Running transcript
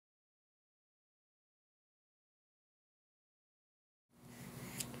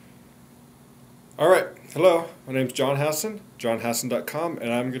Alright, hello, my name's John Hassan, johnhassan.com,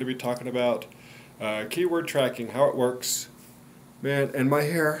 and I'm going to be talking about keyword tracking, how it works. Man, and my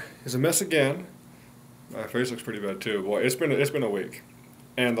hair is a mess again. My face looks pretty bad too. Boy, it's been a week.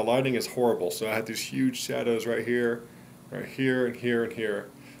 And the lighting is horrible, so I have these huge shadows right here, and here, and here.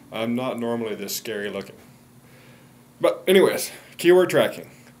 I'm not normally this scary looking. But anyways, keyword tracking.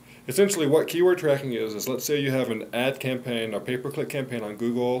 Essentially what keyword tracking is let's say you have an ad campaign, a pay-per-click campaign on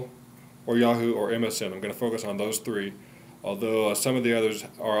Google, or Yahoo, or MSN. I'm going to focus on those three, although some of the others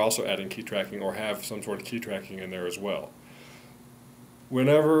are also adding key tracking or have some sort of key tracking in there as well.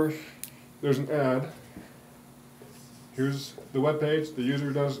 Whenever there's an ad, here's the web page, the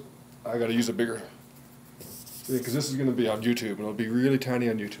user does, I got to use a bigger, because this is going to be on YouTube, and it'll be really tiny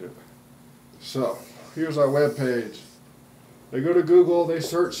on YouTube. So, here's our web page. They go to Google, they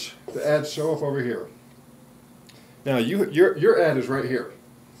search, the ads show up over here. Now, your ad is right here.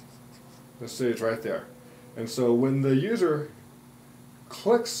 Let's say it's right there. And so when the user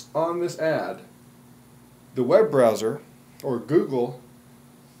clicks on this ad, the web browser, or Google,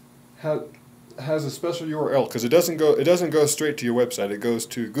 has a special URL, because it doesn't go straight to your website. It goes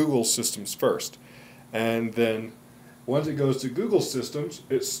to Google's systems first. And then once it goes to Google systems,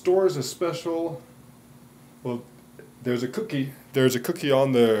 it stores a special, well, there's a cookie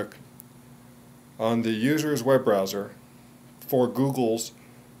on the user's web browser for Google's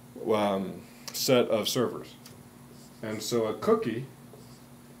set of servers. And so a cookie,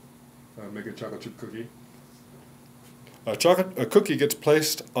 make a chocolate chip cookie, a cookie gets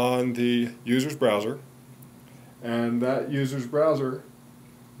placed on the user's browser, and that user's browser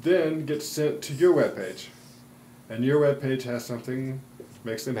then gets sent to your web page. And your web page has something,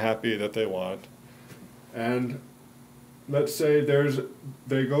 makes them happy, that they want. And let's say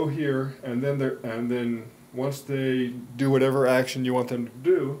they go here, and then once they do whatever action you want them to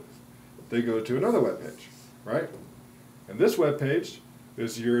do, they go to another web page, right? And this web page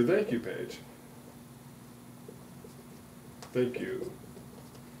is your thank you page. Thank you.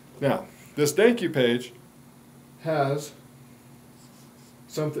 Now, this thank you page has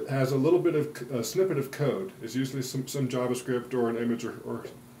a little bit of a snippet of code. It's usually some JavaScript or an image or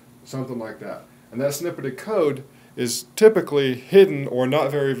something like that. And that snippet of code is typically hidden or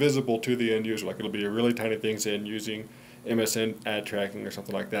not very visible to the end user. Like, it'll be a really tiny thing, saying using MSN ad tracking or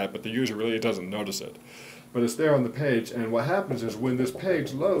something like that, but the user really doesn't notice it. But it's there on the page, and what happens is when this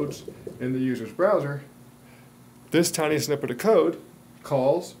page loads in the user's browser, this tiny snippet of code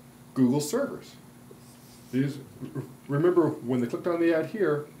calls Google servers. Remember, when they clicked on the ad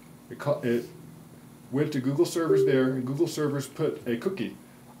here, it went to Google servers there, and Google servers put a cookie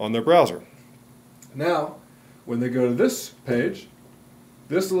on their browser. Now, when they go to this page,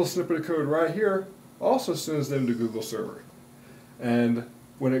 this little snippet of code right here also sends them to Google server. And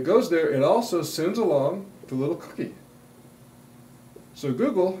when it goes there, it also sends along the little cookie. So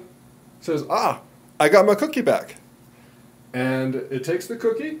Google says, I got my cookie back. And it takes the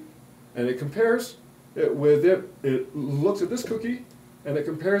cookie and it compares it with it looks at this cookie and it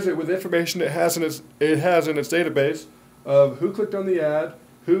compares it with information it has in its database of who clicked on the ad,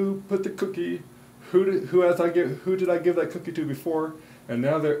 who put the cookie, who did I give that cookie to before, and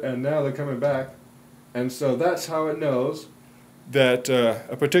now they're coming back. And so that's how it knows that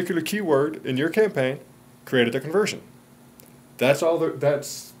a particular keyword in your campaign created a conversion.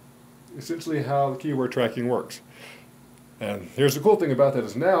 That's essentially how keyword tracking works. And here's the cool thing about that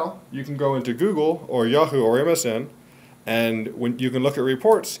is now you can go into Google or Yahoo or MSN, and when you can look at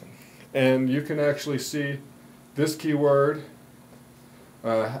reports, and you can actually see this keyword.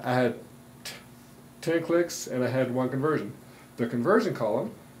 I had 10 clicks and I had 1 conversion. The conversion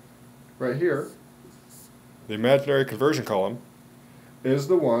column right here, the imaginary conversion column, is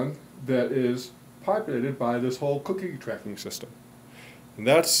the one that is populated by this whole cookie tracking system. And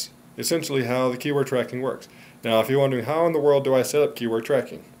that's essentially how the keyword tracking works. Now, if you're wondering how in the world do I set up keyword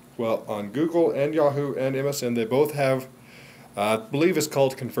tracking? Well, on Google and Yahoo and MSN, they both have, I believe it's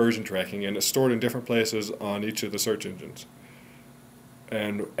called conversion tracking, and it's stored in different places on each of the search engines.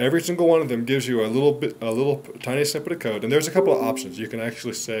 And every single one of them gives you a little tiny snippet of code. And there's a couple of options. You can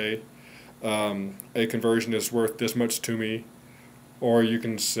actually say a conversion is worth this much to me, or you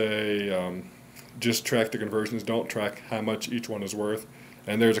can say just track the conversions, don't track how much each one is worth.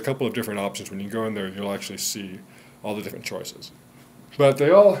 And there's a couple of different options. When you go in there, you'll actually see all the different choices. But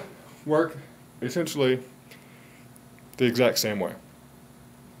they all work essentially the exact same way.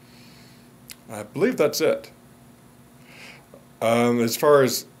 I believe that's it. As far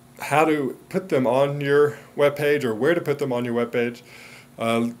as how to put them on your web page or where to put them on your web page,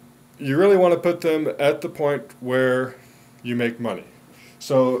 you really want to put them at the point where you make money.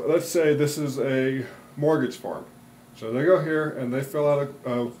 So let's say this is a mortgage form. So they go here and they fill out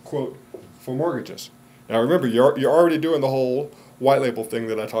a quote for mortgages. Now remember, you're already doing the whole white label thing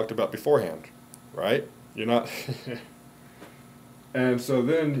that I talked about beforehand, right? You're not. And so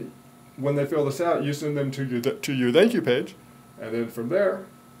then when they fill this out, you send them to your thank you page, and then from there,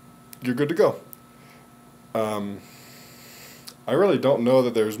 you're good to go. I really don't know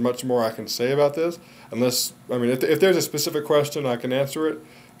that there's much more I can say about this, unless, I mean, if there's a specific question, I can answer it,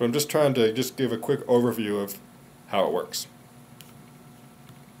 but I'm just trying to just give a quick overview of how it works.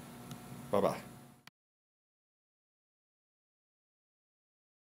 Bye-bye.